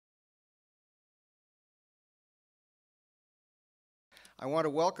I want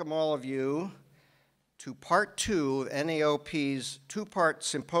to welcome all of you to part 2 of NAOP's two-part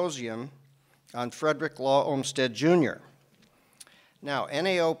symposium on Frederick Law Olmsted, Jr. Now,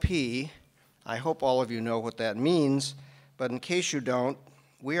 NAOP, I hope all of you know what that means, but in case you don't,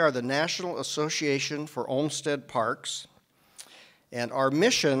 we are the National Association for Olmsted Parks, and our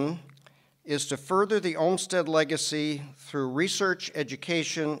mission is to further the Olmsted legacy through research,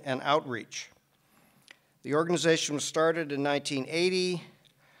 education, and outreach. The organization was started in 1980.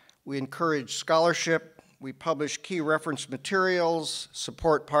 We encourage scholarship. We publish key reference materials,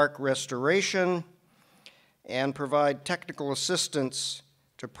 support park restoration, and provide technical assistance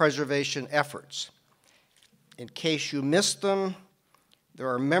to preservation efforts. In case you missed them, there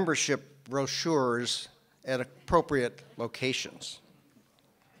are membership brochures at appropriate locations.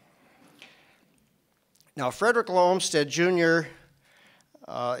 Now, Frederick Law Olmsted, Jr.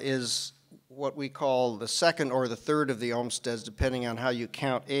 Is what we call the second or the third of the Olmsteds, depending on how you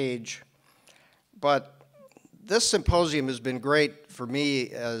count age. But this symposium has been great for me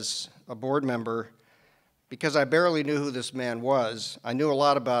as a board member because I barely knew who this man was. I knew a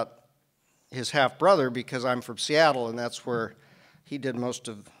lot about his half-brother because I'm from Seattle, and that's where he did most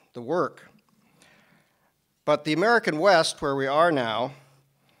of the work. But the American West, where we are now,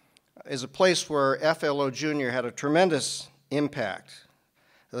 is a place where FLO Jr. had a tremendous impact.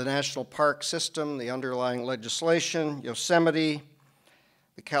 The national park system, the underlying legislation, Yosemite,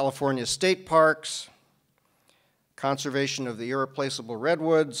 the California state parks, conservation of the irreplaceable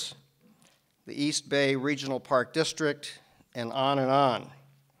redwoods, the East Bay Regional Park District, and on and on.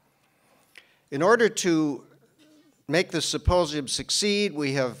 In order to make this symposium succeed,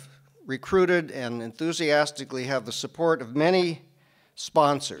 we have recruited and enthusiastically have the support of many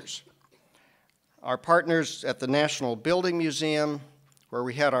sponsors. Our partners at the National Building Museum, where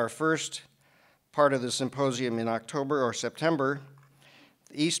we had our first part of the symposium in October or September,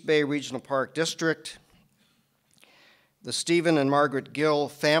 the East Bay Regional Park District, the Stephen and Margaret Gill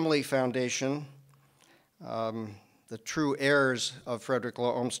Family Foundation, the true heirs of Frederick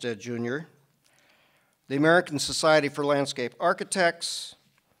Law Olmsted, Jr., the American Society for Landscape Architects,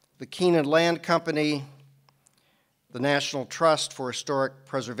 the Quin Land Company, the National Trust for Historic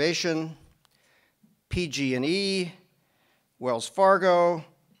Preservation, PG&E, Wells Fargo,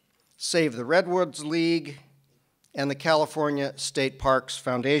 Save the Redwoods League, and the California State Parks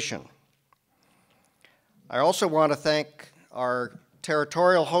Foundation. I also want to thank our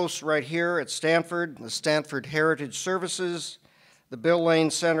territorial hosts right here at Stanford, the Stanford Heritage Services, the Bill Lane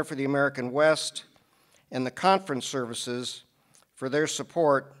Center for the American West, and the Conference Services for their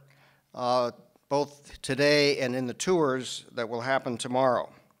support both today and in the tours that will happen tomorrow.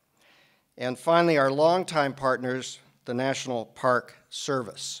 And finally, our longtime partners, the National Park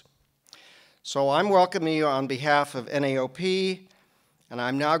Service. So I'm welcoming you on behalf of NAOP, and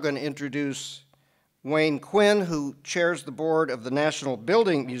I'm now going to introduce Whayne Quin, who chairs the board of the National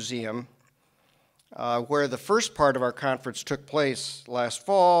Building Museum, where the first part of our conference took place last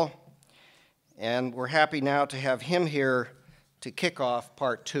fall, and we're happy now to have him here to kick off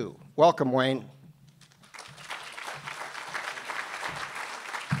part 2. Welcome, Whayne.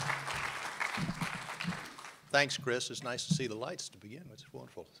 Thanks, Chris. It's nice to see the lights to begin with. It's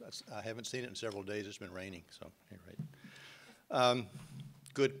wonderful. I haven't seen it in several days. It's been raining, so anyway.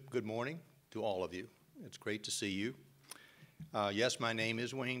 Good morning to all of you. It's great to see you. Yes, my name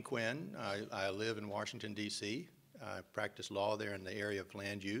is Whayne Quin. I live in Washington, D.C. I practice law there in the area of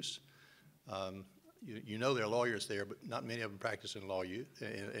land use. You know there are lawyers there, but not many of them practice in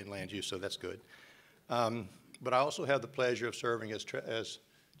land use, so that's good. But I also have the pleasure of serving as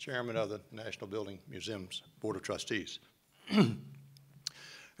chairman of the National Building Museum's Board of Trustees. I'm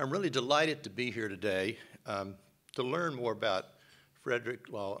really delighted to be here today to learn more about Frederick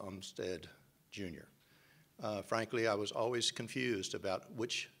Law Olmsted, Jr. Frankly, I was always confused about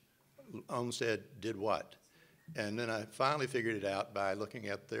which Olmsted did what. And then I finally figured it out by looking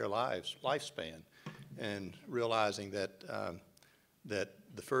at their lifespan and realizing that, that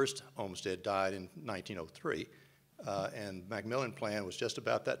the first Olmsted died in 1903. And Macmillan Plan was just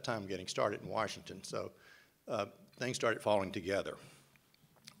about that time getting started in Washington, so things started falling together.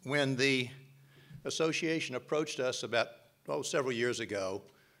 When the association approached us about, several years ago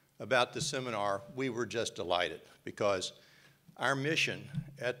about the seminar, we were just delighted because our mission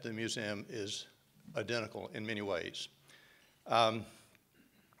at the museum is identical in many ways,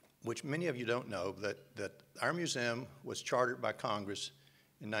 which many of you don't know, that our museum was chartered by Congress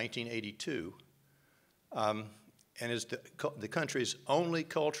in 1982, and is the country's only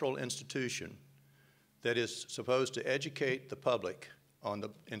cultural institution that is supposed to educate the public on the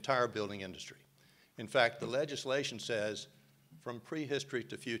entire building industry. In fact, the legislation says from prehistory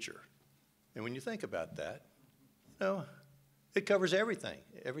to future. And when you think about that, you know, it covers everything,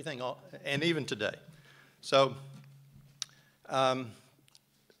 and even today. So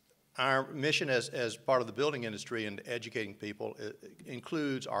our mission as part of the building industry and educating people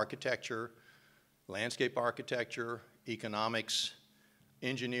includes architecture, landscape architecture, economics,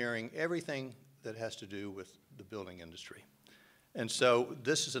 engineering, everything that has to do with the building industry. And so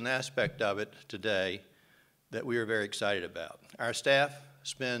this is an aspect of it today that we are very excited about. Our staff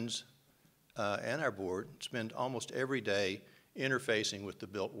spends, and our board, spend almost every day interfacing with the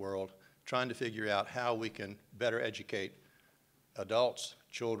built world, trying to figure out how we can better educate adults,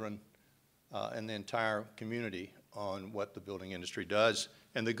 children, and the entire community on what the building industry does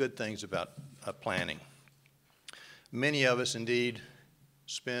and the good things about planning. Many of us indeed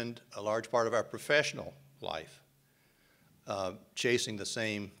spend a large part of our professional life chasing the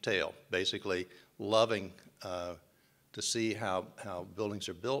same tail, basically loving to see how buildings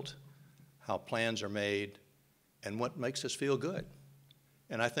are built, how plans are made, and what makes us feel good.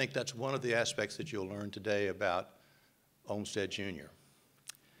 And I think that's one of the aspects that you'll learn today about Olmsted Jr.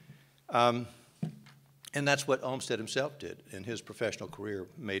 And that's what Olmsted himself did in his professional career,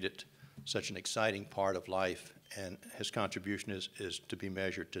 made it such an exciting part of life, and his contribution is to be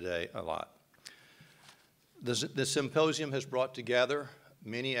measured today a lot. The symposium has brought together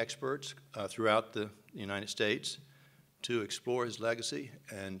many experts throughout the United States to explore his legacy,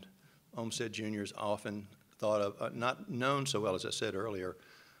 and Olmsted Jr. is often thought of, not known so well as I said earlier,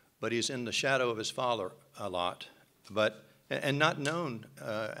 but he's in the shadow of his father a lot, and not known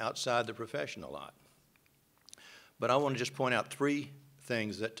outside the profession a lot. But I want to just point out three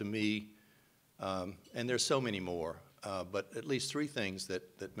things that to me, and there's so many more, but at least three things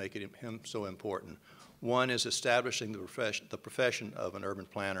that make him so important. One is establishing the profession of an urban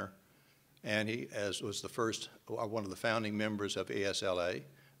planner, and he was the first, one of the founding members of ASLA,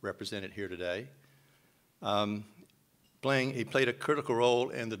 represented here today. He played a critical role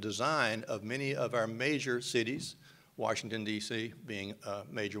in the design of many of our major cities, Washington, D.C. being a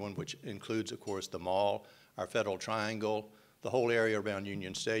major one, which includes, of course, the mall, our Federal Triangle, the whole area around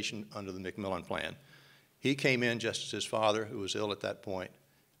Union Station under the McMillan Plan. He came in just as his father, who was ill at that point,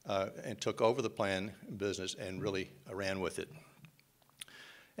 and took over the plan business and really ran with it.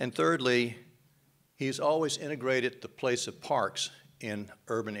 And thirdly, he's always integrated the place of parks in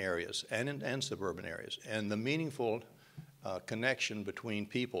urban areas and suburban areas, and the meaningful connection between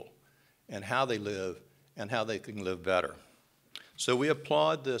people and how they live and how they can live better. So we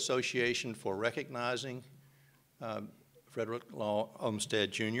applaud the association for recognizing Frederick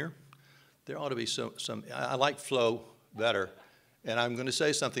Olmsted Jr. There ought to be some, I like flow better, and I'm going to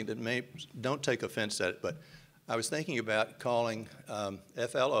say something that don't take offense at it, but I was thinking about calling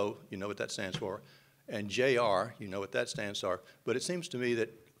FLO, you know what that stands for, and JR, you know what that stands for, but it seems to me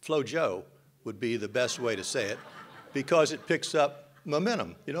that Flo Joe would be the best way to say it because it picks up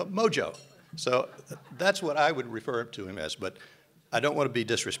momentum, you know, mojo. So that's what I would refer to him as, but I don't want to be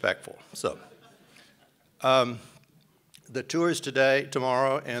disrespectful. So the tours today,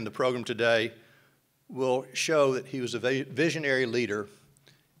 tomorrow, and the program today will show that he was a visionary leader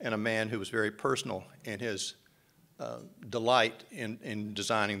and a man who was very personal in his delight in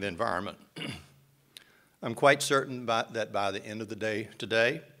designing the environment. I'm quite certain that by the end of the day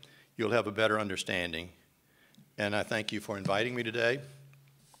today, you'll have a better understanding. And I thank you for inviting me today.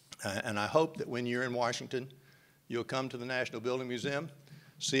 And I hope that when you're in Washington, you'll come to the National Building Museum,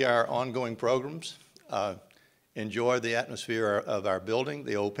 see our ongoing programs, enjoy the atmosphere of our building,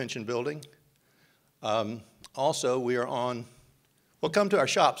 the old pension building. Also, we are on, well, come to our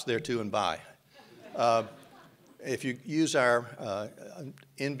shops there too and buy. If you use our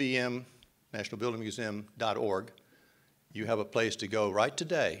NBM, nationalbuildingmuseum.org, you have a place to go right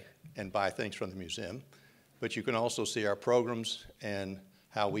today and buy things from the museum. But you can also see our programs and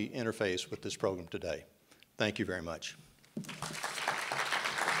how we interface with this program today. Thank you very much.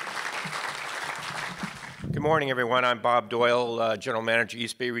 Good morning, everyone. I'm Bob Doyle, General Manager,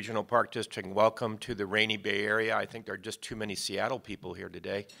 East Bay Regional Park District. Welcome to the rainy Bay Area. I think there are just too many Seattle people here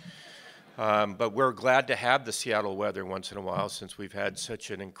today. But we're glad to have the Seattle weather once in a while since we've had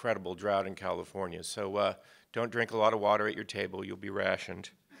such an incredible drought in California. So don't drink a lot of water at your table. You'll be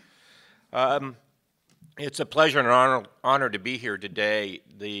rationed. It's a pleasure and an honor to be here today.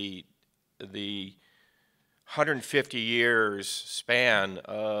 The 150 years span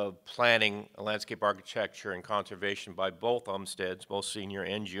of planning, landscape architecture, and conservation by both Olmsteds, both senior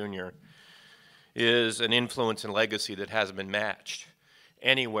and junior, is an influence and legacy that hasn't been matched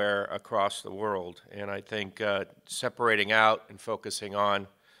anywhere across the world. And I think separating out and focusing on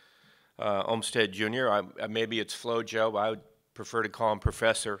Olmsted Jr., maybe it's Flo Joe, prefer to call him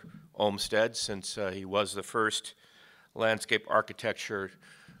Professor Olmsted, since he was the first landscape architecture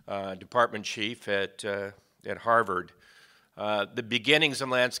department chief at Harvard. The beginnings of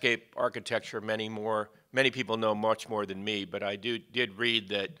landscape architecture, many people know much more than me, but I did read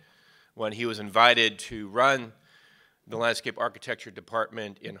that when he was invited to run the landscape architecture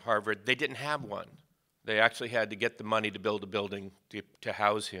department in Harvard, they didn't have one. They actually had to get the money to build a building to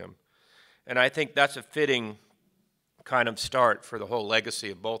house him. And I think that's a fitting kind of start for the whole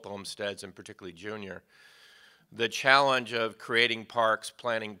legacy of both Olmsteds, and particularly Junior. The challenge of creating parks,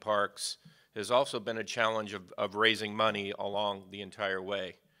 planning parks, has also been a challenge of raising money along the entire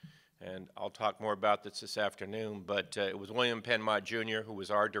way. And I'll talk more about this afternoon, but it was William Penn Mott Jr., who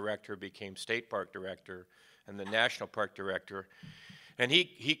was our director, became state park director and the national park director. And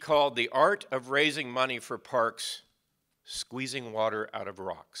he called the art of raising money for parks squeezing water out of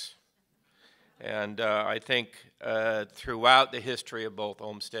rocks. And I think throughout the history of both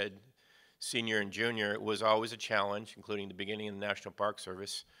Olmsted Senior and Junior, it was always a challenge, including the beginning of the National Park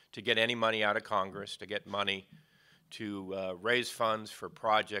Service, to get any money out of Congress, to get money to raise funds for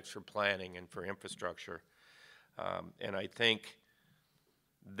projects, for planning, and for infrastructure. And I think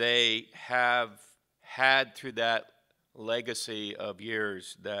they have had, through that legacy of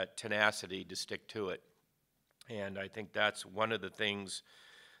years, that tenacity to stick to it. And I think that's one of the things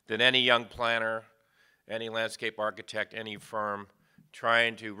that any young planner, any landscape architect, any firm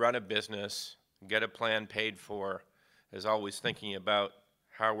trying to run a business, get a plan paid for, is always thinking about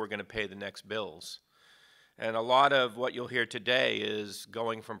how we're going to pay the next bills. And a lot of what you'll hear today is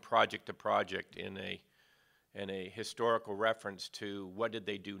going from project to project in a historical reference to what did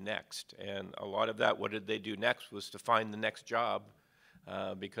they do next. And a lot of that, what did they do next, was to find the next job,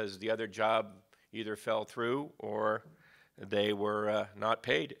 because the other job either fell through or they were not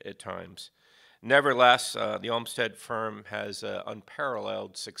paid at times. Nevertheless, the Olmsted firm has an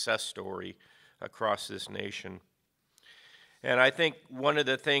unparalleled success story across this nation. And I think one of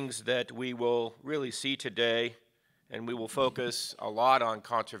the things that we will really see today, and we will focus a lot on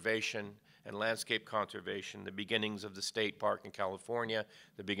conservation and landscape conservation, the beginnings of the state park in California,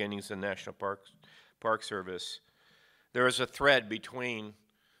 the beginnings of the National Park Service. There is a thread between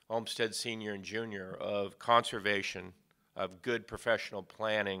Olmsted Senior and Junior of conservation, of good professional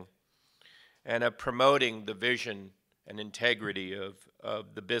planning, and of promoting the vision and integrity of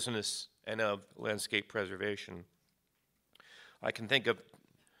the business and of landscape preservation. I can think of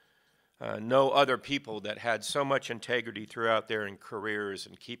no other people that had so much integrity throughout their careers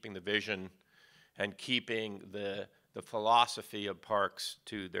in keeping the vision and keeping the philosophy of parks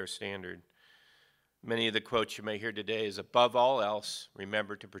to their standard. Many of the quotes you may hear today is, above all else,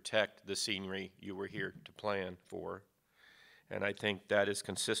 remember to protect the scenery you were here to plan for. And I think that is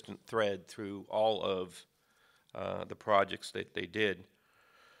consistent thread through all of the projects that they did.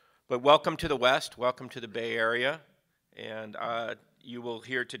 But welcome to the West, welcome to the Bay Area. And you will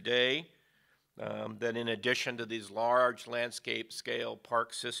hear today that in addition to these large landscape scale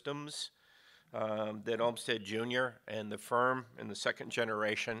park systems, that Olmsted Jr. and the firm in the second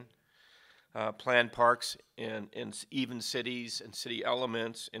generation planned parks in even cities and city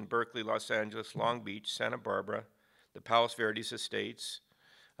elements in Berkeley, Los Angeles, Long Beach, Santa Barbara, the Palos Verdes estates,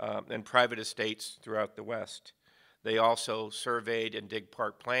 and private estates throughout the West. They also surveyed and did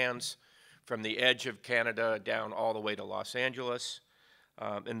park plans from the edge of Canada down all the way to Los Angeles,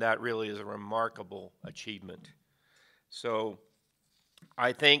 and that really is a remarkable achievement. So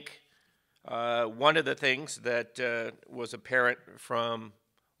I think one of the things that was apparent from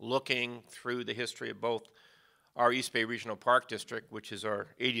looking through the history of both our East Bay Regional Park District, which is our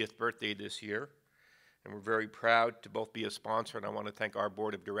 80th birthday this year, and we're very proud to both be a sponsor, and I want to thank our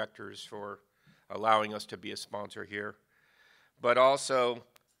board of directors for allowing us to be a sponsor here. But also,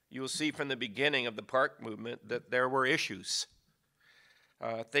 you will see from the beginning of the park movement that there were issues.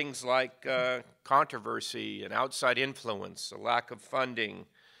 Things like controversy and outside influence, a lack of funding,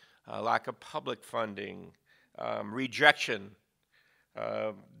 a lack of public funding, rejection,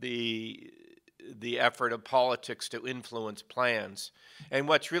 the effort of politics to influence plans. And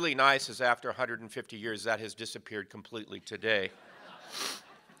what's really nice is after 150 years, that has disappeared completely today.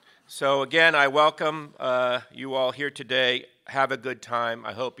 So again, I welcome you all here today. Have a good time.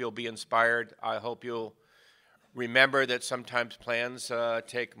 I hope you'll be inspired. I hope you'll remember that sometimes plans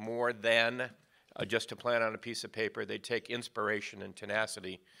take more than just a plan on a piece of paper. They take inspiration and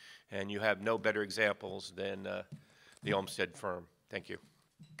tenacity, and you have no better examples than the Olmsted firm. Thank you.